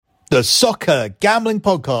The Soccer Gambling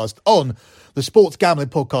Podcast on the Sports Gambling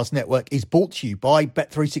Podcast Network is brought to you by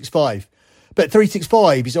Bet365.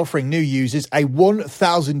 Bet365 is offering new users a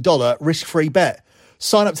 $1,000 risk-free bet.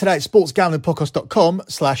 Sign up today at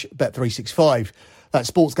sportsgamblingpodcast.com/bet365. That's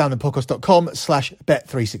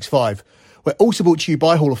sportsgamblingpodcast.com/bet365. We're also brought to you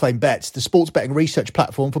by Hall of Fame Bets, the sports betting research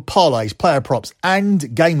platform for parlays, player props,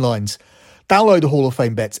 and game lines. Download the Hall of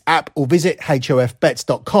Fame Bets app or visit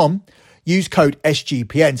hofbets.com. Use code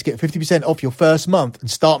SGPN to get 50% off your first month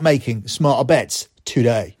and start making smarter bets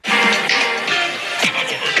today.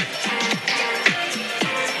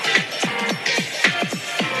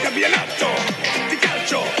 Campionato di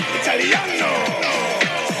calcio italiano.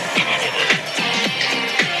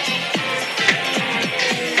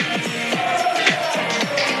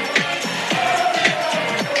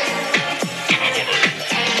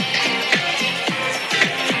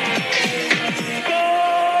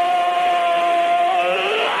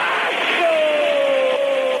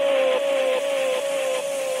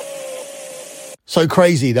 So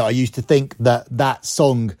crazy that I used to think that that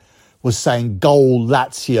song was saying Goal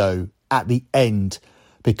Lazio at the end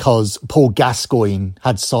because Paul Gascoigne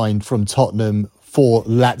had signed from Tottenham for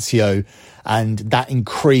Lazio, and that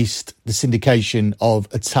increased the syndication of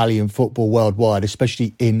Italian football worldwide,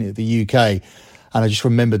 especially in the UK. And I just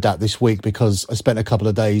remembered that this week because I spent a couple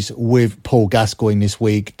of days with Paul Gascoigne this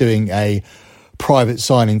week doing a private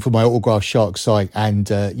signing for my Autograph Shark site, and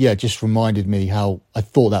just reminded me how I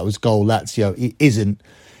thought that was Goal Lazio. It isn't.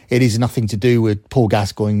 It is nothing to do with Paul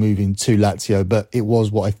Gascoigne moving to Lazio, but it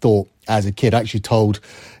was what I thought as a kid. I actually told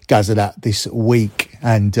Gazza that this week,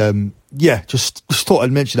 and just thought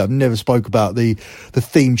I'd mention that. I've never spoke about the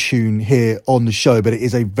theme tune here on the show, but it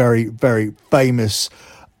is a very, very famous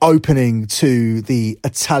opening to the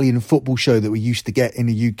Italian football show that we used to get in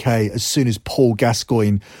the UK as soon as Paul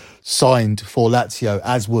Gascoigne signed for Lazio,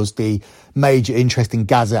 as was the major interest in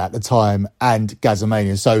Gaza at the time and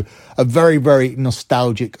Gazamania. So a very, very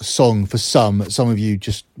nostalgic song for some. Some of you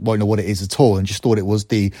just won't know what it is at all and just thought it was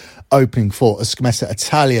the opening for Scommessa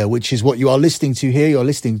Italia, which is what you are listening to here. You're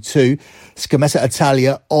listening to Scommessa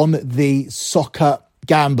Italia on the Soccer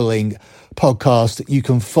Gambling Podcast. You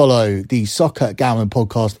can follow the Soccer Gambling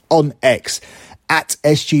Podcast on X at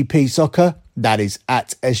SGP Soccer. That is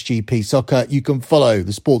at SGP Soccer. You can follow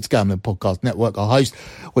the Sports Gambling Podcast Network, our host,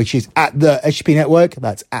 which is at the SGP Network.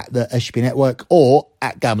 That's at the SGP Network, or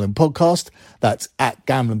at Gambling Podcast. That's at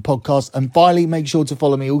Gambling Podcast. And finally, make sure to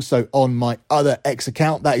follow me also on my other X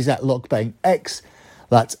account. That is at LockBettingX.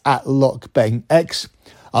 That's at LockBettingX.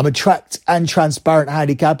 I'm a tracked and transparent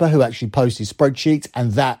handicapper who actually posts his spreadsheets,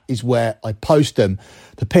 and that is where I post them.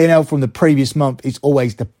 The P&L from the previous month is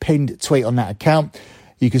always the pinned tweet on that account.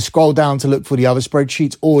 You can scroll down to look for the other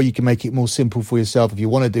spreadsheets, or you can make it more simple for yourself if you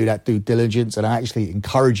want to do that due diligence, and I actually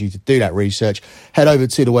encourage you to do that research. Head over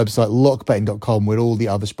to the website lockbetting.com where all the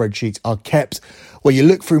other spreadsheets are kept. When you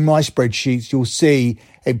look through my spreadsheets, you'll see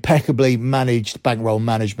impeccably managed bankroll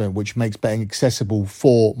management, which makes betting accessible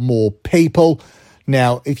for more people.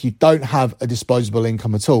 Now, if you don't have a disposable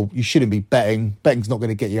income at all, you shouldn't be betting. Betting's not going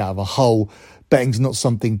to get you out of a hole. Betting's not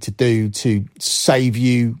something to do to save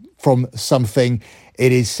you from something.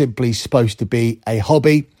 It is simply supposed to be a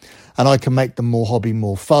hobby, and I can make the more hobby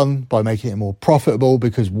more fun by making it more profitable,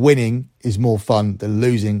 because winning is more fun than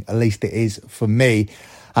losing, at least it is for me.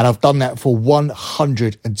 And I've done that for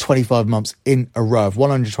 125 months in a row.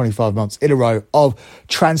 125 months in a row of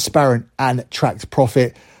transparent and tracked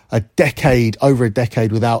profit. Over a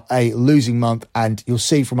decade without a losing month. And you'll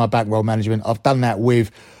see from my bankroll management, I've done that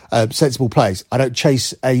with sensible plays. I don't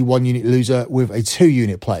chase a 1 unit loser with a 2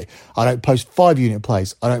 unit play. I don't post 5 unit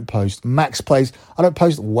plays. I don't post max plays. I don't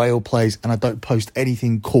post whale plays, and I don't post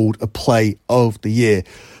anything called a play of the year.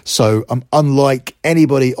 So I'm unlike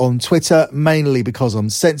anybody on Twitter, mainly because I'm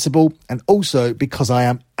sensible, and also because I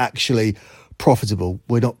am actually profitable.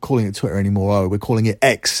 We're not calling it Twitter anymore, we're calling it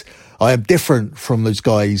X. I am different from those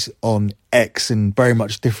guys on X, and very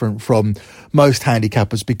much different from most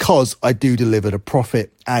handicappers, because I do deliver the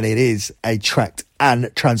profit, and it is a tracked and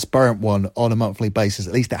transparent one on a monthly basis.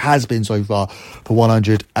 At least it has been so far for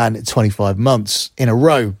 125 months in a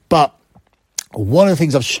row. But one of the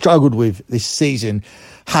things I've struggled with this season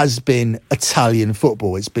has been Italian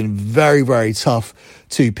football. It's been very, very tough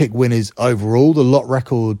to pick winners overall. The lot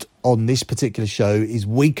record on this particular show is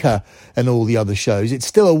weaker than all the other shows. It's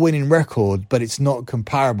still a winning record, but it's not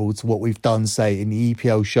comparable to what we've done, say, in the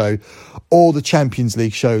EPL show or the Champions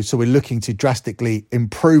League show. So we're looking to drastically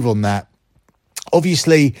improve on that.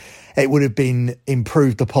 Obviously, it would have been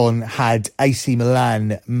improved upon had AC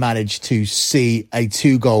Milan managed to see a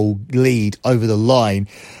 2-goal lead over the line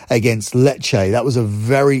against Lecce. That was a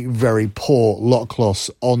very, very poor lock loss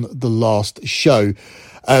on the last show.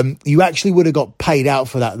 You actually would have got paid out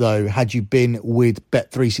for that, though, had you been with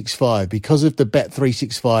Bet365. Because of the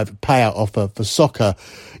Bet365 payout offer for soccer,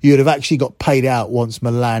 you would have actually got paid out once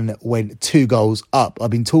Milan went 2 goals up.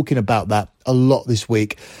 I've been talking about that a lot this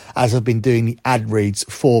week as I've been doing the ad reads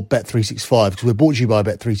for Bet365, because we're brought to you by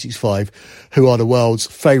Bet365, who are the world's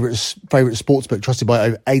favourite sportsbook, trusted by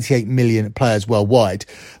over 88 million players worldwide.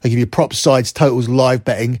 They give you props, sides, totals, live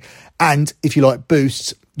betting, and if you like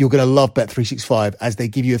boosts, you're going to love Bet365 as they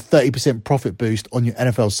give you a 30% profit boost on your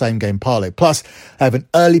NFL same-game parlay. Plus, they have an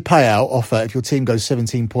early payout offer if your team goes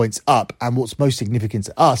 17 points up. And what's most significant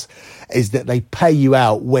to us is that they pay you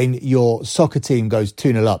out when your soccer team goes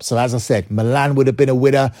 2-0 up. So as I said, Milan would have been a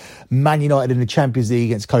winner. Man United in the Champions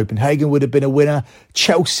League against Copenhagen would have been a winner.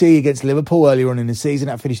 Chelsea against Liverpool earlier on in the season,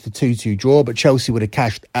 that finished a 2-2 draw, but Chelsea would have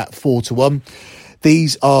cashed at 4-1.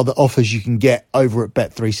 These are the offers you can get over at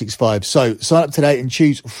Bet365. So sign up today and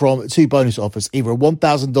choose from 2 bonus offers, either a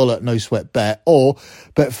 $1,000 no sweat bet or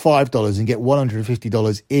bet $5 and get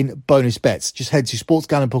 $150 in bonus bets. Just head to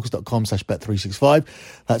sportsgamblingpodcast.com/bet365.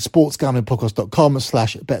 That's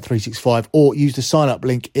sportsgamblingpodcast.com/bet365 or use the sign up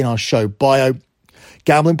link in our show bio.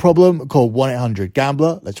 Gambling problem? Call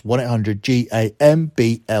 1-800-GAMBLER. That's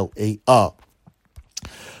 1-800-GAMBLER.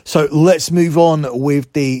 So let's move on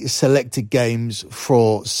with the selected games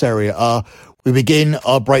for Serie A. We begin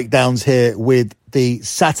our breakdowns here with the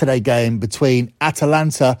Saturday game between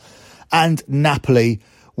Atalanta and Napoli,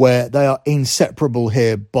 where they are inseparable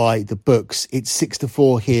here by the books. It's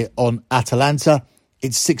 6-4 here on Atalanta.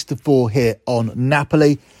 It's 6-4 here on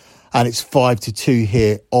Napoli. And it's 5-2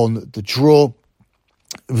 here on the draw.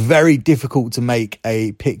 Very difficult to make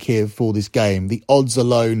a pick here for this game. The odds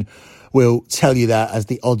alone will tell you that, as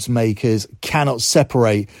the odds makers cannot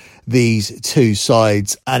separate these two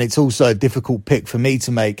sides. And it's also a difficult pick for me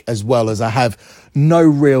to make, as well, as I have no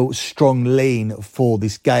real strong lean for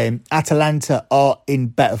this game. Atalanta are in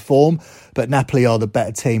better form, but Napoli are the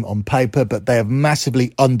better team on paper, but they have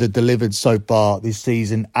massively under-delivered so far this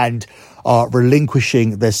season and are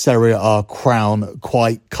relinquishing their Serie A crown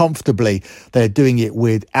quite comfortably. They're doing it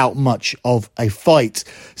without much of a fight.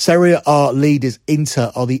 Serie A leaders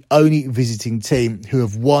Inter are the only visiting team who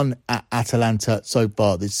have won at Atalanta so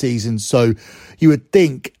far this season. So you would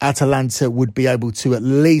think Atalanta would be able to at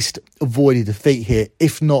least avoid a defeat here,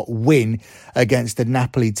 if not win, against the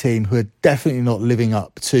Napoli team, who are definitely not living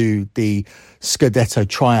up to the Scudetto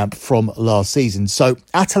triumph from last season. So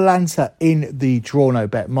Atalanta in the draw no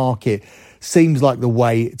bet market seems like the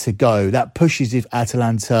way to go. That pushes if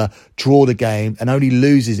Atalanta draw the game and only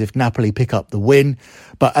loses if Napoli pick up the win.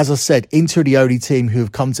 But as I said, Inter are the only team who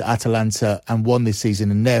have come to Atalanta and won this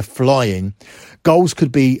season, and they're flying. Goals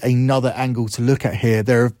could be another angle to look at here.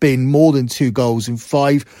 There have been more than 2 goals in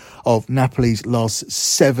 5 of Napoli's last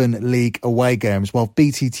 7 league away games, while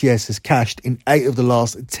BTTS has cashed in 8 of the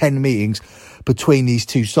last 10 meetings between these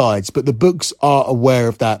two sides. But the books are aware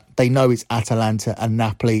of that. They know it's Atalanta and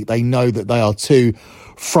Napoli. They know that they are two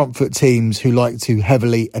front foot teams who like to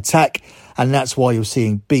heavily attack, and that's why you're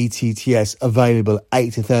seeing BTTS available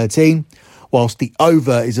 8-13, whilst the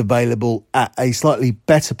over is available at a slightly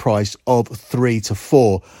better price of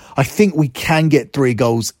 3-4. I think we can get 3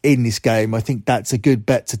 goals in this game. I think that's a good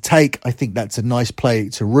bet to take. I think that's a nice play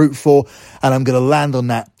to root for, and I'm going to land on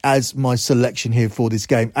that as my selection here for this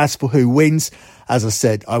game. As for who wins, as I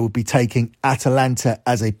said, I will be taking Atalanta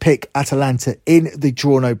as a pick. Atalanta in the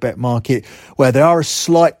draw no bet market, where they are a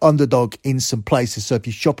slight underdog in some places. So if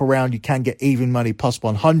you shop around, you can get even money plus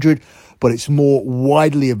 100, but it's more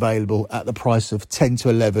widely available at the price of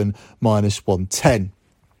 10-11 minus 110.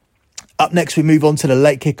 Up next, we move on to the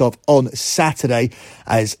late kickoff on Saturday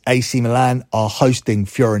as AC Milan are hosting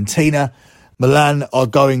Fiorentina. Milan are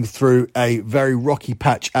going through a very rocky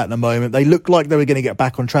patch at the moment. They looked like they were going to get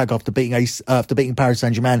back on track after beating Paris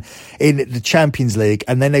Saint-Germain in the Champions League,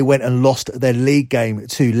 and then they went and lost their league game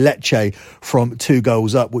to Lecce from 2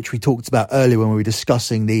 goals up, which we talked about earlier when we were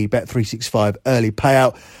discussing the Bet365 early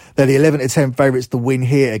payout. They're the 11-10 favourites to win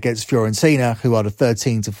here against Fiorentina, who are the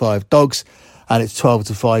 13-5 dogs, and it's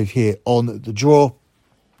 12-5 here on the draw.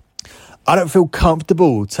 I don't feel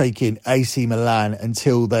comfortable taking AC Milan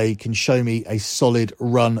until they can show me a solid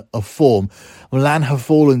run of form. Milan have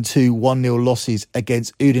fallen to 1-0 losses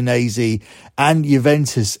against Udinese and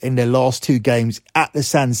Juventus in their last 2 games at the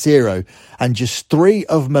San Siro, and just 3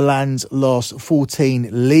 of Milan's last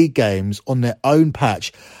 14 league games on their own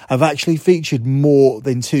patch have actually featured more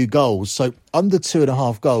than 2 goals. So under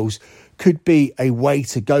 2.5 goals could be a way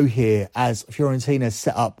to go here, as Fiorentina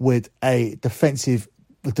set up with a defensive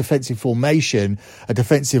formation, a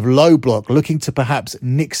defensive low block, looking to perhaps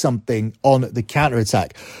nick something on the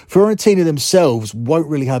counter-attack. Fiorentina themselves won't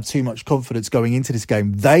really have too much confidence going into this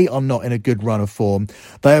game. They are not in a good run of form.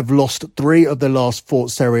 They have lost 3 of their last 4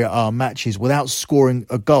 Serie A matches without scoring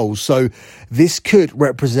a goal. So this could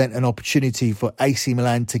represent an opportunity for AC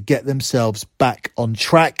Milan to get themselves back on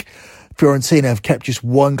track. Fiorentina have kept just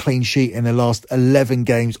 1 clean sheet in the last 11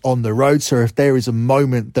 games on the road. So if there is a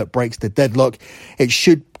moment that breaks the deadlock, it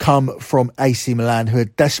should come from AC Milan, who are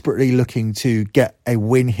desperately looking to get a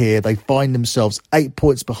win here. They find themselves 8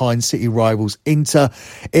 points behind city rivals Inter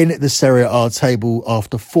in the Serie A table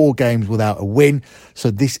after 4 games without a win.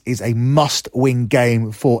 So this is a must-win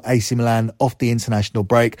game for AC Milan off the international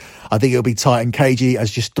break. I think it'll be tight and cagey,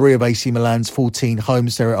 as just 3 of AC Milan's 14 home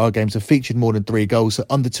Serie A games have featured more than 3 goals. So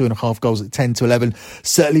under 2.5 goals at 10 to 11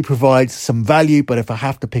 certainly provides some value. But if I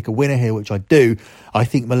have to pick a winner here, which I do, I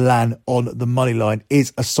think Milan on the money line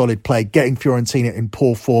is a solid play, getting Fiorentina in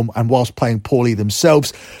poor form and whilst playing poorly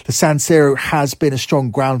themselves. The San Siro has been a strong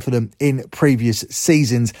ground for them in previous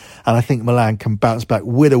seasons, and I think Milan can bounce back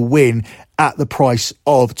with a win at the price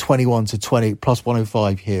of 21-20 plus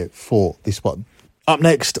 105 here for this one. Up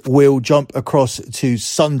next, we'll jump across to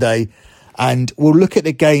Sunday and we'll look at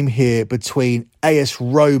the game here between AS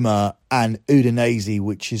Roma and Udinese,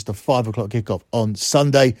 which is the 5 o'clock kickoff on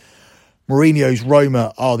Sunday. Mourinho's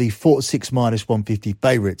Roma are the 4-6 minus 150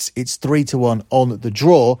 favourites. It's 3-1 on the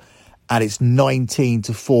draw, and it's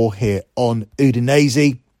 19-4 here on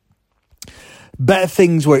Udinese. Better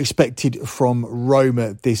things were expected from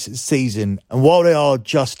Roma this season, and while they are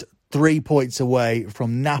just 3 points away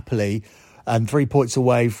from Napoli and 3 points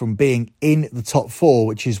away from being in the top 4,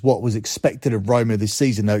 which is what was expected of Roma this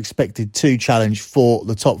season, they're expected to challenge for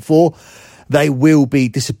the top 4. They will be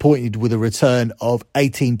disappointed with a return of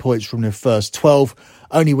 18 points from their first 12,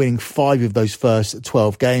 only winning 5 of those first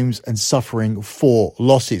 12 games and suffering 4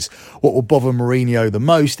 losses. What will bother Mourinho the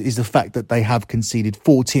most is the fact that they have conceded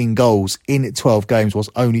 14 goals in 12 games whilst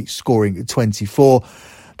only scoring 24.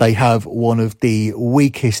 They have one of the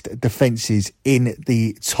weakest defences in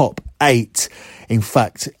the top 8. In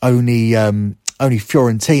fact, only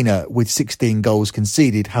Fiorentina, with 16 goals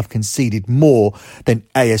conceded, have conceded more than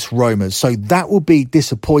AS Roma. So that will be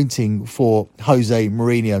disappointing for Jose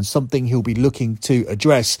Mourinho and something he'll be looking to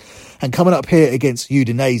address. And coming up here against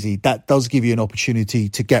Udinese, that does give you an opportunity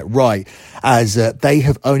to get right, as they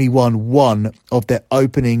have only won 1 of their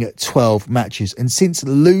opening 12 matches. And since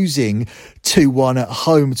losing 2-1 at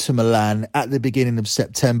home to Milan at the beginning of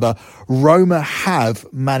September, Roma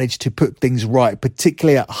have managed to put things right,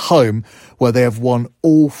 particularly at home, where they have won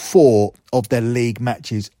all 4 of their league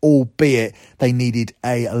matches, albeit they needed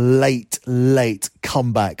a late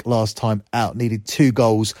comeback last time out, needed 2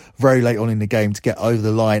 goals very late on in the game to get over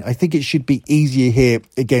the line. I think it should be easier here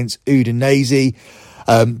against Udinese.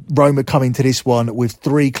 Roma coming to this one with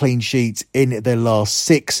 3 clean sheets in their last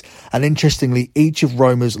 6. And interestingly, each of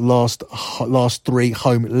Roma's last 3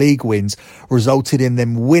 home league wins resulted in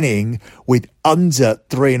them winning with under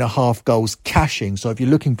 3.5 goals cashing. So if you're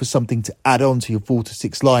looking for something to add on to your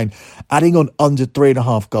 4-6 line, adding on under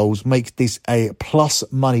 3.5 goals makes this a plus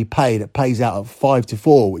money pay that pays out at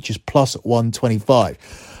 5-4, which is plus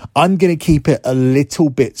 125. I'm going to keep it a little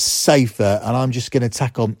bit safer, and I'm just going to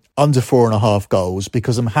tack on under 4.5 goals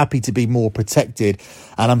because I'm happy to be more protected,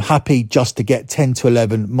 and I'm happy just to get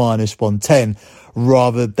 10-11 minus 110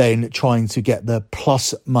 rather than trying to get the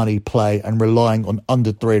plus money play and relying on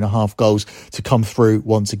under 3.5 goals to come through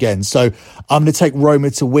once again. So I'm going to take Roma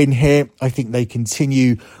to win here. I think they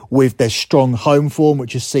continue with their strong home form,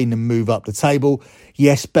 which has seen them move up the table.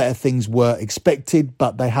 Yes, better things were expected,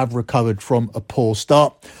 but they have recovered from a poor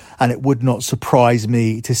start. And it would not surprise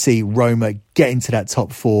me to see Roma get into that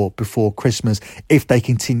top 4 before Christmas if they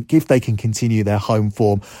can continue their home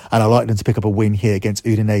form. And I like them to pick up a win here against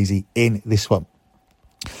Udinese in this one.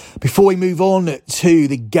 Before we move on to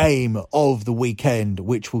the game of the weekend,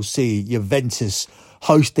 which will see Juventus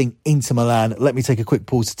hosting Inter Milan. Let me take a quick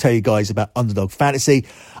pause to tell you guys about Underdog Fantasy.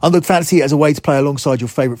 Underdog Fantasy as a way to play alongside your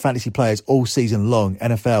favourite fantasy players all season long.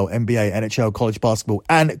 NFL, NBA, NHL, college basketball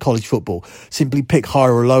and college football. Simply pick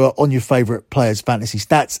higher or lower on your favourite players' fantasy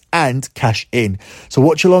stats and cash in. So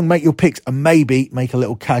watch along, make your picks and maybe make a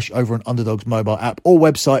little cash over on Underdog's mobile app or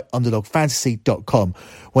website underdogfantasy.com.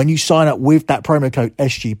 When you sign up with that promo code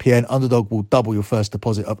SGPN, Underdog will double your first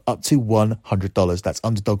deposit of up to $100. That's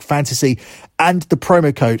Underdog Fantasy and the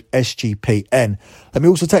promo code SGPN. Let me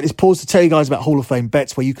also take this pause to tell you guys about Hall of Fame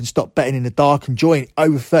Bets, where you can stop betting in the dark and join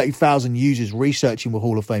over 30,000 users researching with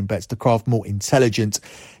Hall of Fame Bets to craft more intelligent,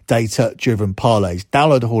 data-driven parlays.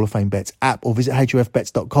 Download the Hall of Fame Bets app or visit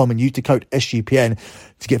hofbets.com and use the code SGPN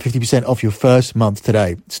to get 50% off your first month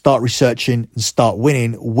today. Start researching and start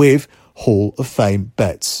winning with Hall of Fame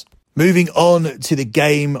Bets. Moving on to the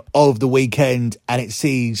game of the weekend, and it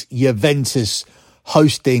sees Juventus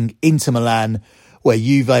hosting Inter Milan, where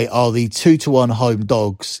Juve are the 2-1 home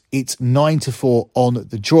dogs. It's 9-4 on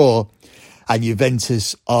the draw, and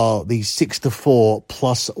Juventus are the 6-4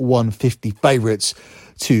 plus 150 favourites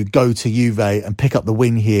to go to Juve and pick up the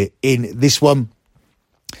win here in this one.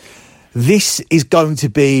 This is going to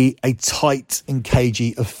be a tight and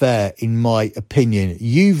cagey affair, in my opinion.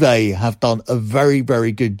 Juve have done a very,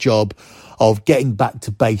 very good job of getting back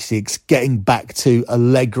to basics, getting back to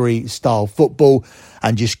Allegri-style football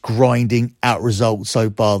and just grinding out results so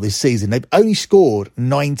far this season. They've only scored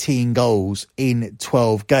 19 goals in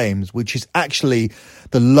 12 games, which is actually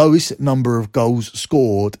the lowest number of goals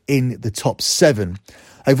scored in the top 7.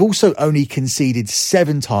 They've also only conceded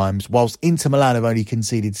 7 times, whilst Inter Milan have only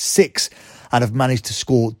conceded 6 and have managed to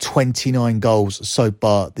score 29 goals so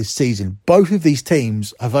far this season. Both of these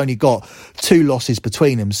teams have only got 2 losses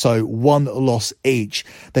between them, so 1 loss each.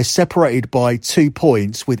 They're separated by 2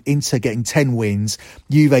 points, with Inter getting 10 wins,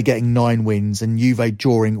 Juve getting 9 wins, and Juve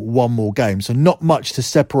drawing 1 more game. So not much to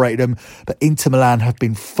separate them, but Inter Milan have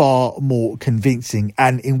been far more convincing.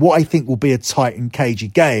 And in what I think will be a tight and cagey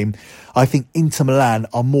game, I think Inter Milan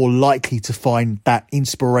are more likely to find that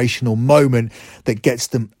inspirational moment that gets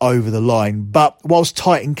them over the line. But whilst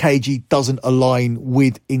tight and cagey doesn't align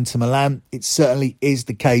with Inter Milan, it certainly is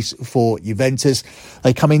the case for Juventus.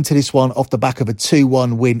 They come into this one off the back of a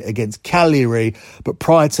 2-1 win against Cagliari, but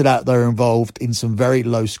prior to that, they were involved in some very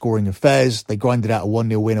low-scoring affairs. They grinded out a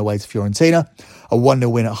 1-0 win away to Fiorentina, a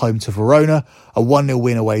 1-0 win at home to Verona, a 1-0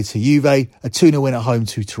 win away to Juve, a 2-0 win at home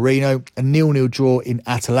to Torino, a 0-0 draw in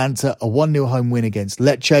Atalanta, a 1-0 home win against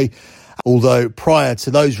Lecce. Although prior to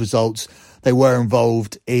those results, they were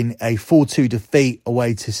involved in a 4-2 defeat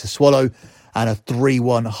away to Sassuolo and a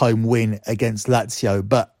 3-1 home win against Lazio.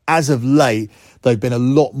 But as of late, they've been a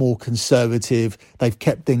lot more conservative. They've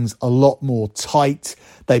kept things a lot more tight.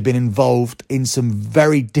 They've been involved in some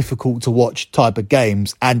very difficult to watch type of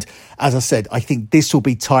games. And as I said, I think this will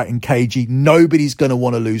be tight and cagey. Nobody's going to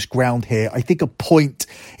want to lose ground here. I think a point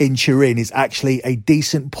in Turin is actually a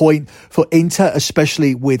decent point for Inter,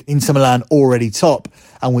 especially with Inter Milan already top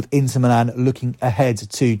and with Inter Milan looking ahead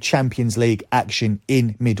to Champions League action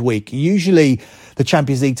in midweek. Usually the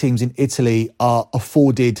Champions League teams in Italy are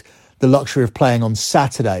afforded the luxury of playing on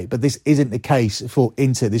Saturday, but this isn't the case for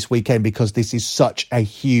Inter this weekend because this is such a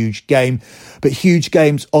huge game. But huge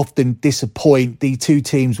games often disappoint. The two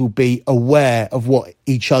teams will be aware of what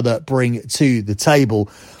each other bring to the table,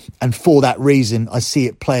 and for that reason, I see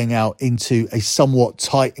it playing out into a somewhat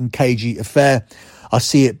tight and cagey affair. I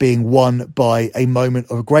see it being won by a moment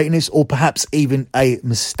of greatness or perhaps even a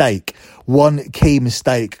mistake. One key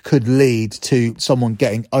mistake could lead to someone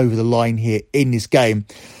getting over the line here in this game.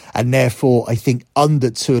 And therefore, I think under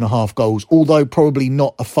 2.5 goals, although probably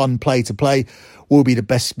not a fun play to play, will be the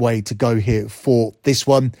best way to go here for this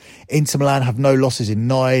one. Inter Milan have no losses in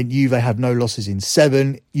 9. Juve have no losses in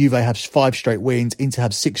 7. Juve have 5 straight wins. Inter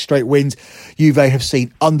have 6 straight wins. Juve have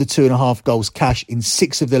seen under 2.5 goals cash in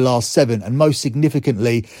 6 of their last 7. And most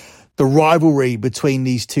significantly, the rivalry between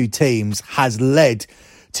these two teams has led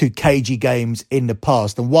to cagey games in the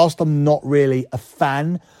past. And whilst I'm not really a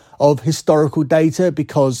fan of historical data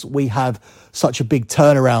because we have such a big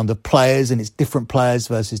turnaround of players and it's different players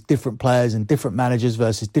versus different players and different managers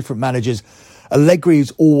versus different managers, Allegri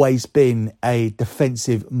has always been a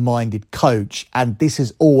defensive-minded coach, and this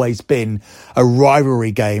has always been a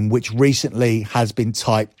rivalry game which recently has been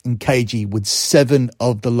tight and cagey, with 7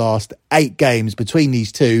 of the last 8 games between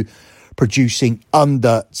these two producing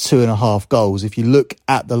under 2.5 goals. If you look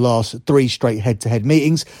at the last 3 straight head-to-head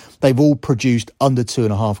meetings, they've all produced under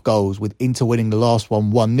 2.5 goals, with Inter winning the last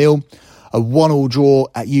one 1-0, a 1-1 draw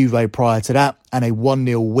at Juve prior to that, and a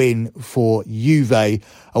 1-0 win for Juve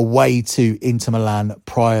away to Inter Milan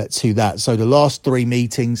prior to that. So the last 3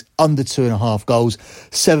 meetings, under 2.5 goals.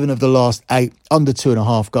 7 of the last 8, under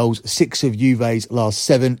 2.5 goals. 6 of Juve's last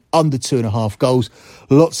 7, under 2.5 goals.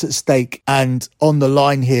 Lots at stake and on the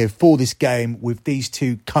line here for this game, with these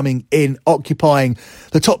two coming in, occupying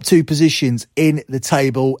the top 2 positions in the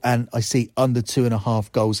table. And I see under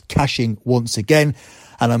 2.5 goals cashing once again.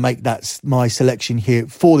 And I make that my selection here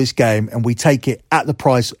for this game. And we take it at the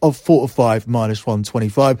price of 4-5 minus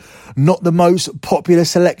 125. Not the most popular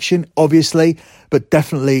selection, obviously, but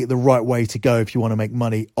definitely the right way to go if you want to make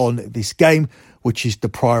money on this game, which is the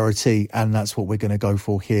priority. And that's what we're going to go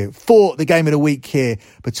for here for the game of the week here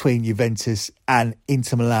between Juventus and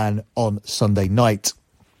Inter Milan on Sunday night.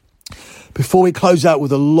 Before we close out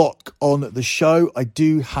with a lock on the show, I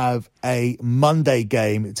do have a Monday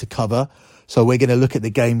game to cover. So we're going to look at the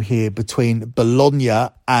game here between Bologna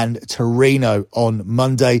and Torino on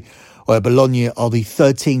Monday, where Bologna are the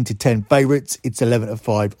 13-10 favourites. It's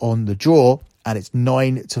 11-5 on the draw, and it's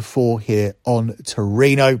 9-4 here on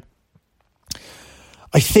Torino.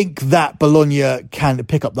 I think that Bologna can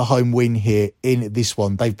pick up the home win here in this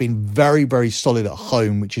one. They've been very, very solid at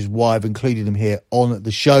home, which is why I've included them here on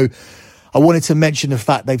the show. I wanted to mention the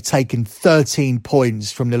fact they've taken 13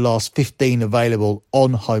 points from the last 15 available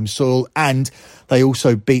on home soil, and they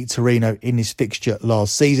also beat Torino in this fixture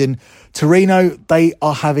last season. Torino, they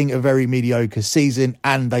are having a very mediocre season,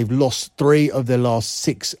 and they've lost 3 of their last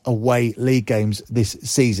 6 away league games this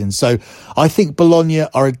season. So I think Bologna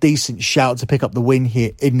are a decent shout to pick up the win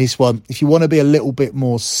here in this one. If you want to be a little bit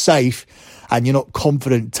more safe and you're not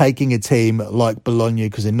confident taking a team like Bologna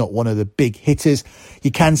because they're not one of the big hitters,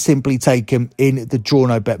 you can simply take them in the draw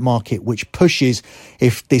no bet market, which pushes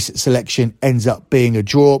if this selection ends up being a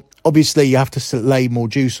draw. Obviously, you have to lay more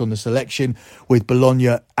juice on the selection with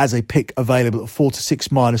Bologna as a pick available at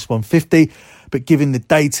 4-6 minus 150. But given the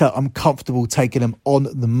data, I'm comfortable taking them on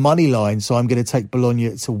the money line. So I'm going to take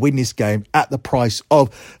Bologna to win this game at the price of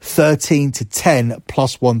 13-10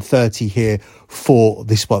 plus 130 here for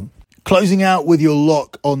this one. Closing out with your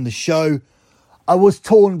lock on the show, I was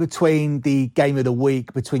torn between the game of the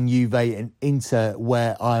week between Juve and Inter,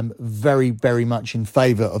 where I'm very, very much in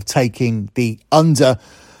favour of taking the under.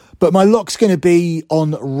 But my lock's going to be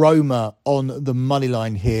on Roma on the money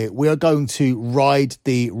line here. We are going to ride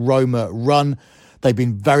the Roma run. They've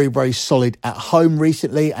been very, very solid at home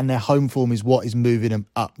recently, and their home form is what is moving them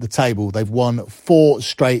up the table. They've won 4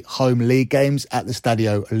 straight home league games at the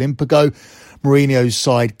Stadio Olimpico. Mourinho's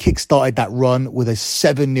side kickstarted that run with a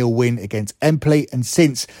 7-0 win against Empoli, and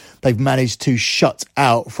since they've managed to shut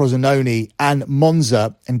out Frosinone and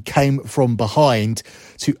Monza and came from behind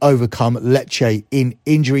to overcome Lecce in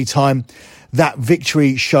injury time. That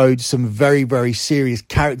victory showed some very, very serious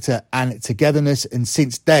character and togetherness, and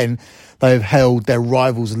since then they have held their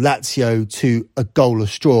rivals Lazio to a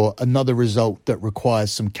goalless draw, another result that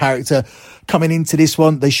requires some character. Coming into this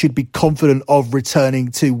one, they should be confident of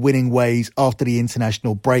returning to winning ways after the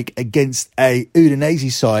international break against a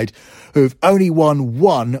Udinese side who have only won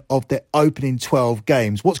 1 of their opening 12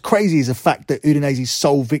 games. What's crazy is the fact that Udinese's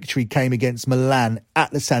sole victory came against Milan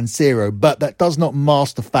at the San Siro, but that does not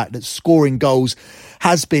mask the fact that scoring goals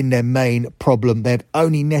has been their main problem. They've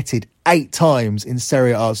only netted 8 times in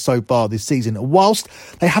Serie A so far this season. And whilst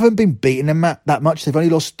they haven't been beaten that much, they've only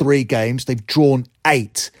lost 3 games. They've drawn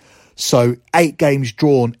 8. So 8 games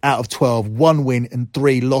drawn out of 12, 1 win and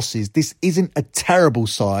 3 losses. This isn't a terrible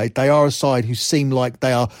side. They are a side who seem like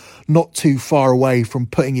they are not too far away from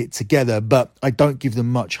putting it together, but I don't give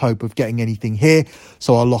them much hope of getting anything here.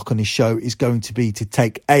 So our lock on this show is going to be to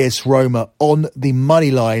take AS Roma on the money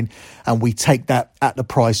line, and we take that at the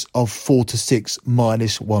price of 4-6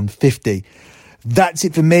 minus 150. That's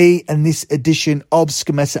it for me and this edition of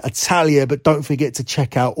Scommessa Italia, but don't forget to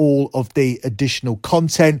check out all of the additional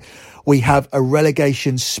content. We have a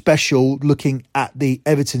relegation special looking at the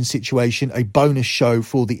Everton situation, a bonus show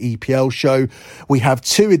for the EPL show. We have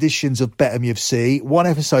 2 editions of Bet UFC. One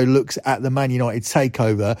episode looks at the Man United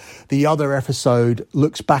takeover. The other episode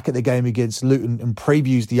looks back at the game against Luton and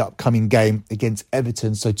previews the upcoming game against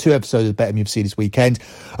Everton. So 2 episodes of Bet UFC this weekend.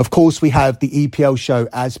 Of course, we have the EPL show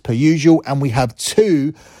as per usual, and we have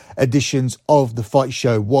 2 editions of the fight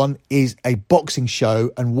show. One is a boxing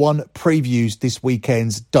show and one previews this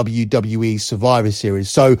weekend's WWE Survivor Series.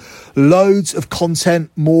 So loads of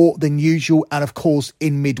content, more than usual. And of course,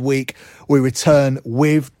 in midweek, we return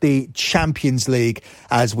with the Champions League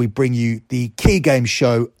as we bring you the key game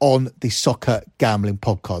show on the Soccer Gambling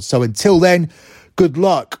Podcast. So until then, good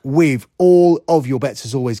luck with all of your bets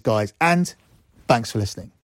as always, guys. And thanks for listening.